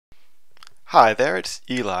Hi there, it's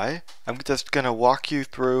Eli. I'm just going to walk you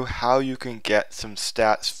through how you can get some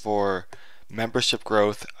stats for membership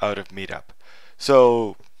growth out of Meetup.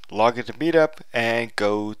 So log into Meetup and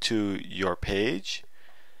go to your page.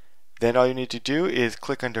 Then all you need to do is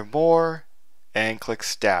click under More and click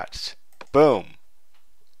Stats. Boom!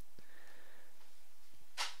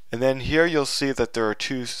 And then here you'll see that there are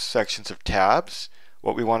two sections of tabs.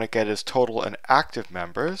 What we want to get is total and active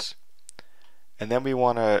members. And then we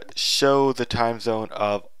want to show the time zone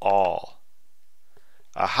of all.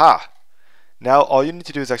 Aha! Now all you need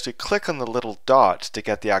to do is actually click on the little dots to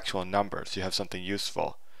get the actual number so you have something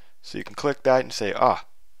useful. So you can click that and say,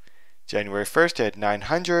 January 1st I had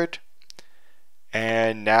 900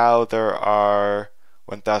 and now there are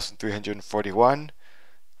 1,341.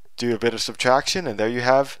 Do a bit of subtraction and there you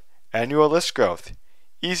have annual list growth.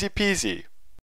 Easy peasy.